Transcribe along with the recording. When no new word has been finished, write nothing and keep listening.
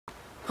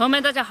朋友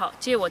们，大家好！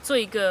今天我做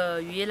一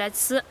个鱼来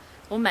吃。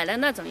我买了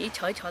那种一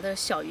条一条的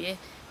小鱼，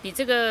比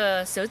这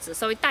个手指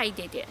稍微大一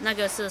点点，那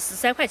个是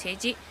13块钱一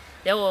斤。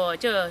然后我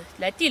就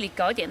来地里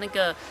搞点那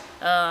个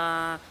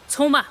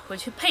葱嘛，回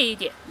去配一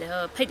点，然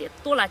后配点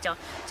剁辣椒，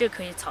就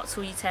可以炒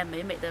出一餐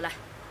美美的了。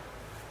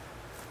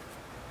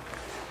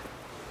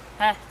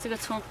哎，这个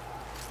葱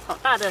好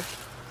大的！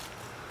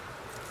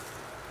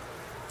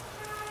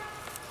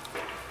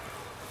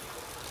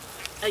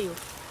哎呦！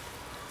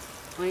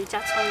 我们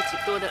家葱挺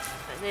多的，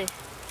反正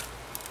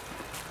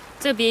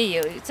这边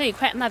有这一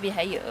块，那边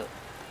还有。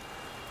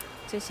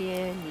这些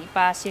泥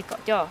巴先搞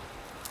掉，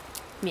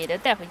免得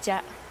带回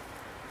家。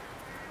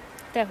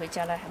带回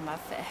家了还麻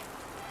烦，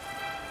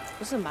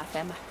不是麻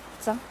烦嘛，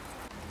脏。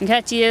你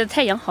看今天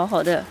太阳好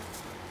好的，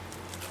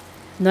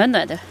暖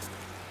暖的，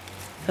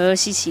和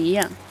西岐一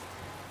样。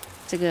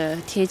这个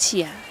天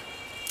气啊，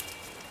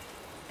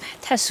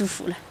太舒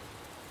服了。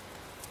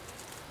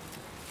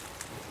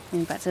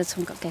把这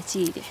葱搞干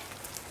净一点。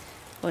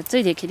 我这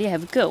一点肯定还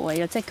不够，我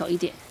要再搞一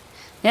点。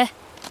来，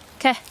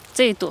看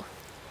这一朵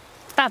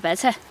大白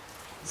菜，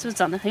是不是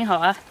长得很好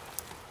啊？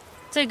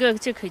这个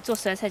就可以做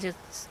酸菜就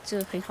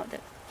很好的。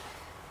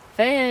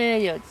反正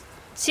有，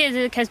现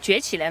在开始卷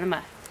起来了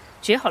嘛，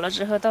卷好了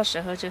之后，到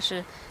时候就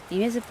是里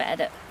面是白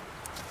的。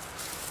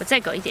我再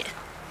搞一点，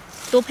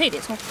多配点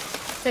葱，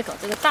再搞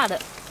这个大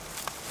的。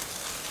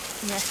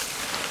你看，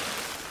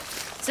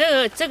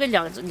这个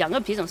两个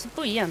品种是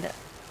不一样的。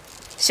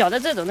 小的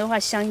这种的话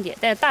香一点，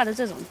但是大的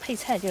这种配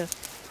菜就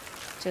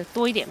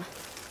多一点嘛，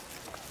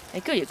哎，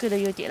各有各的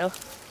优点喽。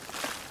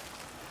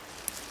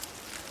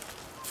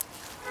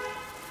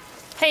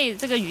配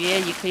这个鱼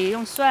也可以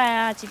用蒜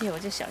啊，今天我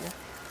就想着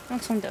用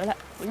葱得了，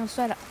不用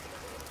蒜了。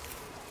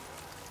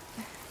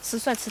吃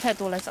蒜吃太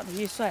多了，长得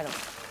越帅了，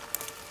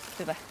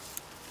对吧？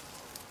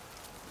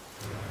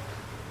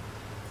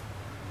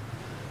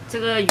这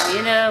个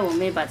鱼呢，我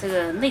们把这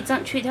个内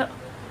脏去掉，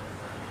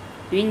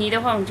鱼泥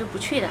的话我们就不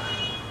去了。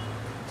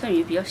 这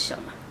鱼比较小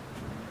嘛，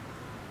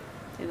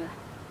对吧？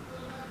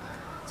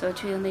只要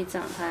去掉内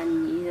脏，它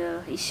泥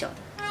的很小的。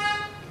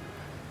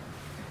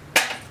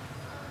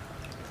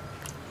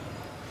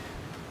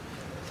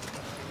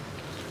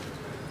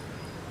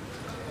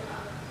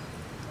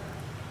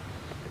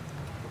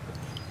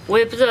我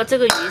也不知道这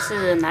个鱼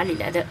是哪里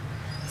来的，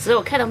只是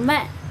我看到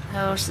卖，还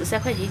有13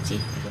块钱一斤，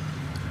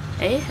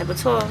哎，还不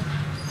错哦。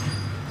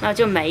那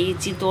就买1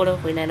斤多了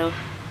回来喽。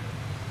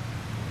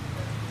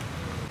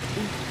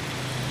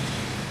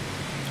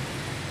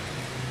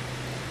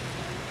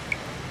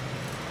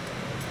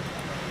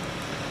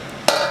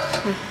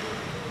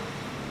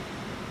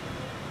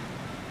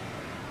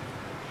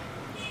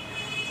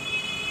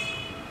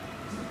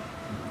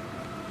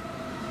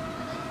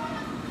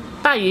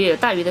 大鱼有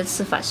大鱼的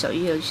吃法，小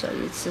鱼有小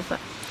鱼的吃法。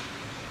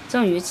这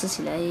种鱼吃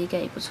起来应该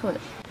也不错的。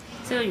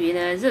这个鱼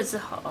呢，肉质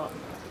好，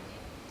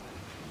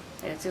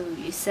还有这个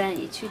鱼鳝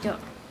也去掉。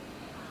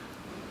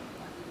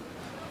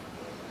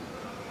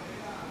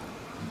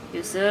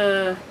有时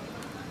候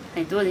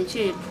很多人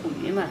去捕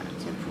鱼嘛，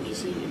就捕一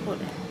些鱼过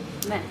来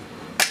卖。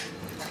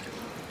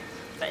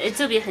反正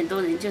这边很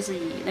多人就是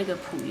以那个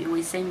捕鱼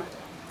为生嘛。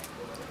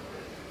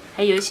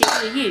还有一些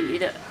是业余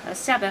的，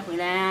下班回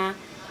来啊，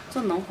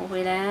做农活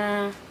回来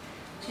啊。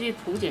 去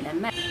捕点来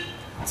卖，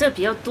这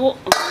比较多，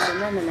我们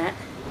慢慢来。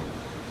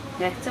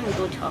来这么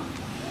多条，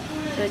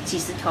这几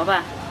十条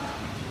吧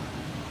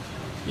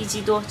，1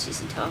斤多几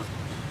十条，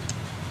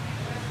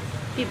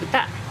并不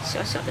大，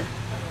小小的。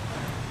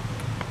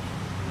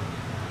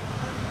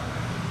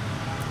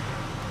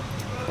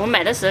我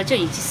买的时候就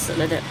已经死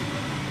了的，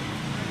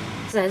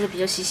这还是比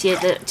较新鲜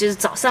的，就是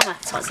早上嘛，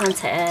早上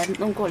才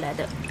弄过来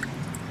的，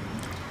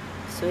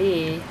所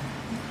以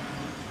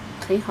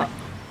很好，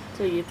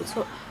这鱼不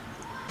错。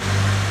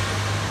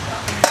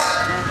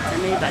 咱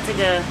们把这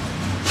个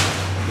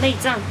内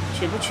脏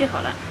全部去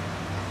好了，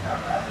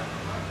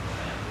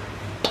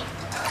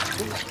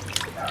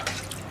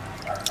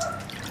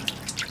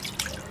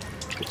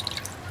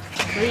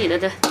可以了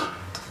的。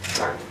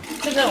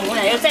这个我们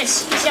俩要再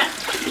洗一下。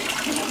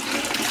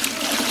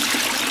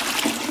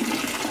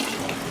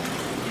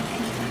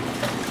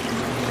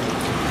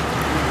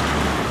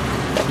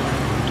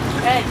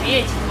哎，鱼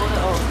也挺多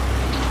的哦，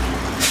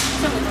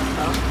这么多条。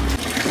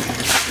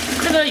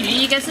 这个鱼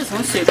应该是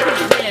从水库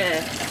里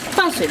面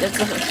放水了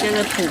之后，现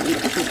在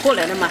捕过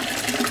来的嘛。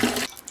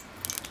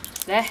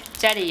来，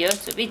加点油，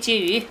准备煎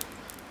鱼。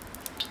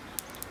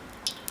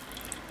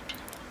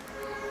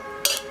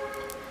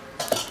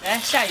来，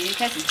下鱼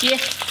开始煎。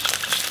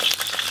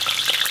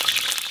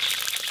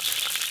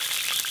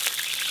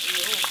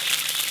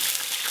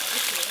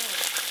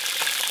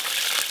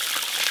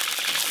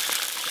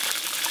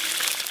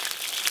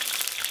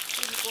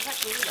这个锅怕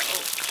丢了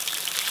哦。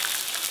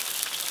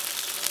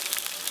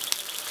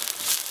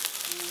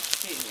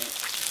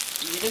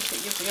 鱼的水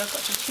就不要搞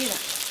出去了，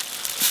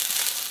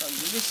搞鱼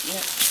就行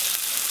了。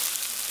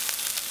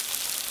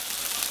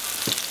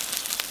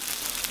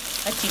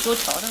还挺多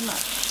条的嘛，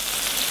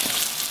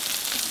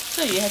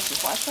这鱼还挺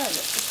划算的。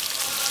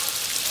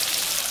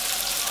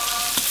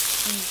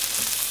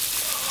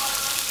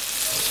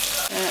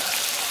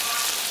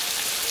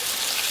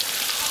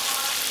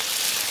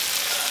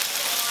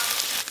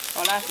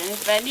好了，等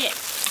翻面。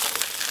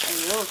哎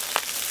呦，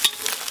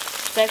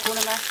在乎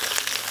了吗？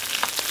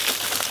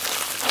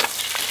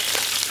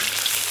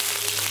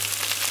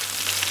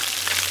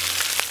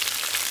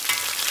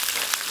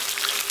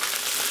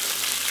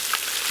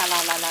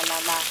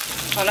啦，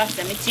好了，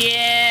咱们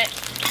煎。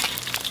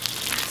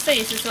这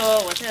也是说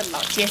我这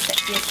老煎散，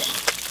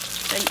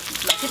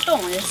老是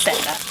动就散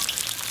了，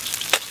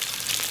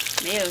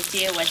没有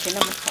煎完全那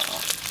么好。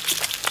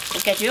我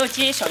感觉我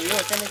煎小鱼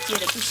我真的煎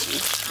的不行。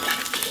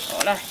好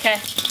了，看，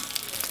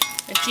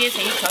煎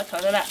成一条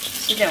条的了。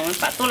现在我们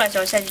把剁辣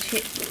椒下进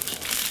去。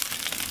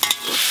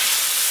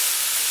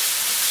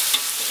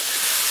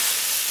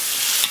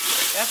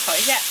给它炒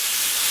一下。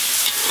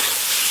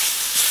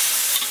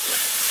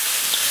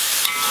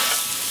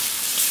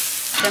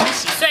咱们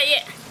洗蒜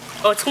叶，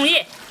葱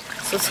叶，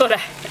说错了，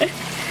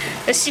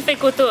这戏份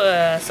过多，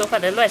说话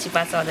的乱七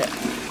八糟的。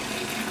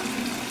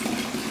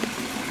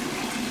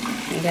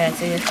你看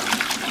这个，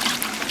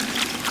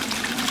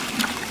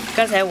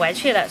刚才玩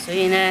去了，所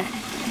以呢，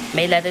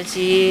没来得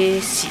及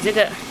洗这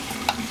个。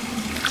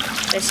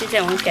那现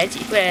在我们赶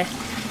紧，不然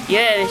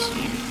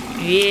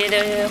鱼都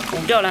糊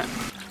掉了。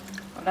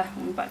好了，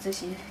我们把这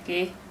些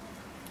给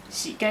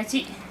洗干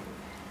净。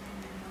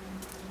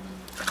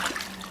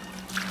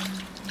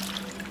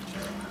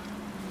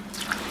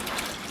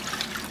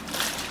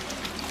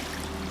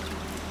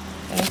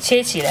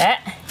切起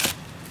来，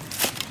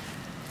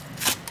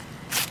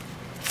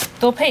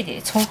多配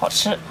点葱好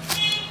吃。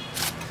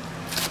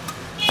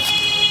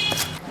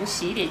我们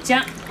洗一点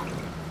姜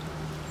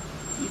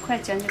，1块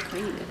姜就可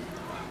以了。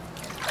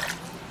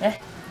来，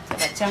再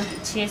把姜给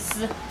切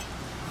丝。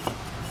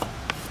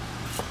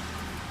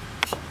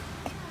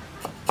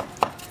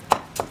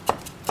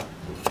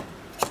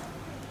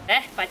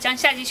来，把姜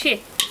下进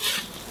去。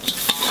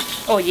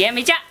盐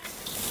没加，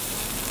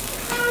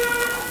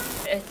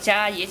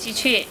加盐进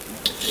去。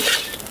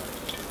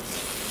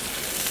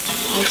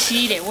我切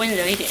一点，温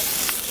柔一点。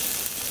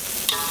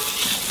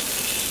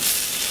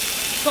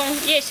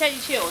葱叶下进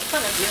去，我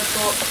放的比较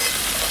多。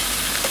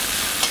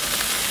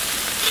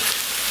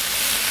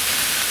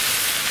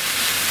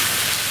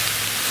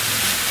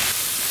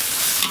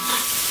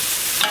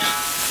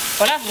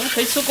好了，我们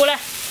可以出锅了。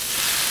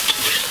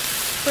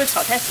不是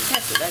炒太死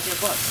了就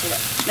不好吃了。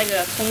那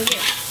个葱叶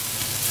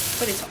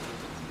不得炒。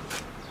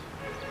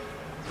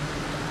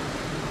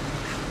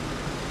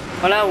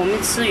好了，我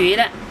们吃鱼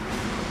了。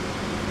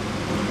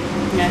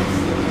你看，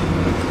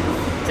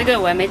这个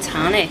我还没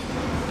尝呢，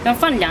刚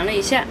放凉了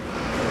一下，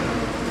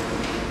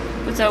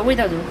不知道味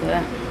道如何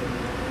啊。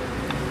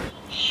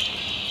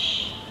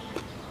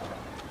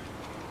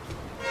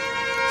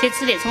先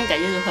吃点葱，感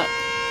觉如何？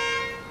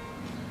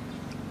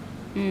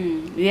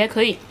鱼还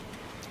可以。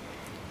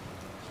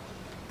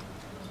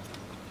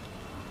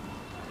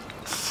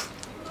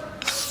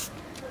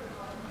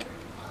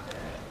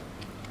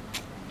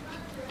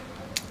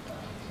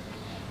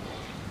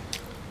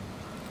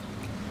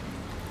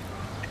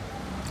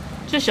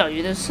这小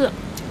鱼的是，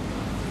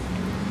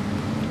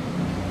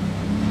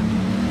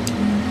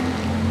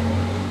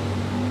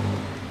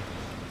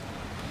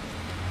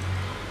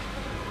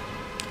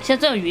像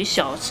这种鱼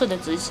小吃的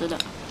直吃的。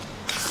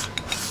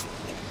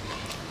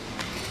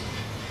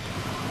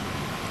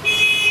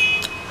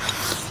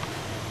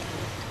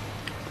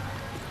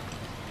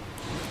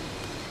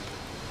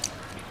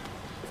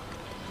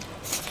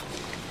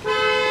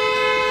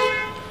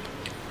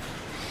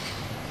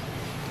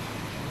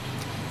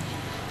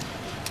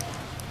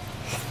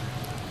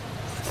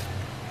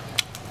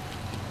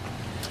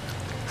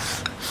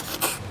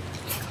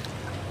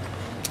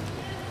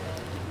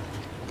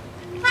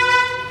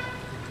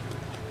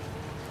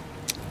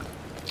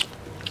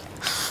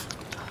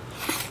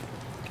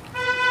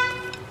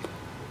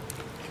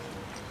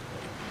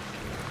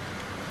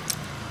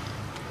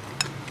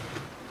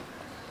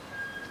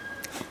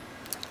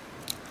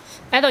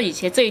按照以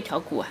前这一条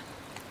骨啊，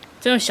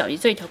这种小鱼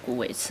这一条骨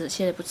我也吃，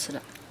现在不吃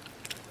了。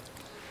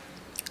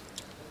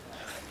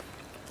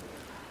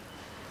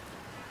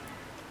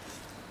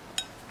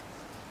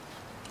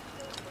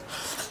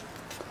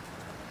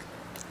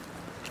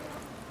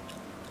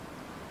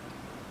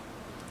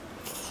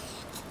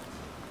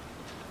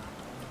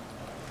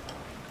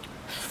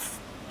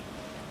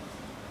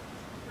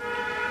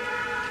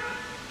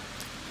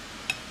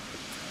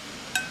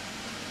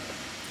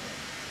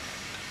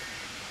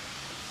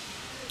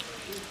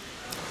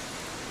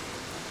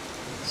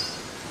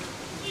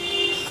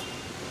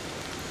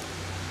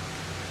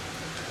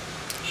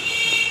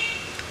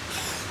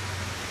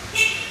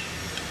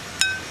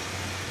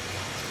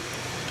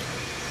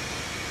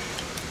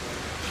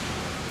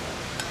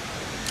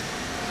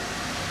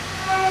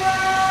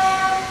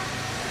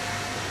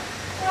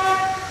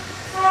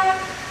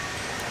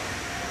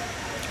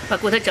把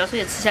骨头嚼碎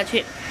也吃下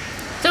去。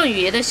这种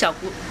鱼的小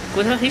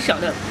骨头很小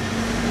的，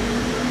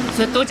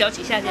所以多嚼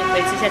几下就可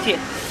以吃下去，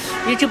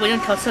因为就不用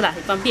挑刺了，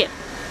很方便，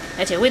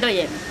而且味道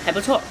也还不错，我觉得挺好的。剁辣椒，这个鱼的小骨头很小的，所以多嚼几下就可以吃下去，因为就不用挑刺了，很方便，而且味道也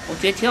还不错，我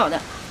觉得挺好的。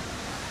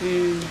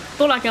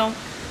剁辣椒，这个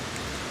鱼的小骨头很小的，所以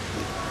多嚼几下就可以吃下去，因为就不用挑刺了，很方便，而且味道也还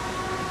不错，我觉得挺好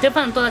的。这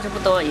放的多了就不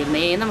多，也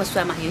没那么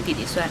酸嘛，有一点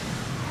点酸，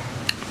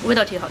味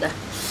道挺好的。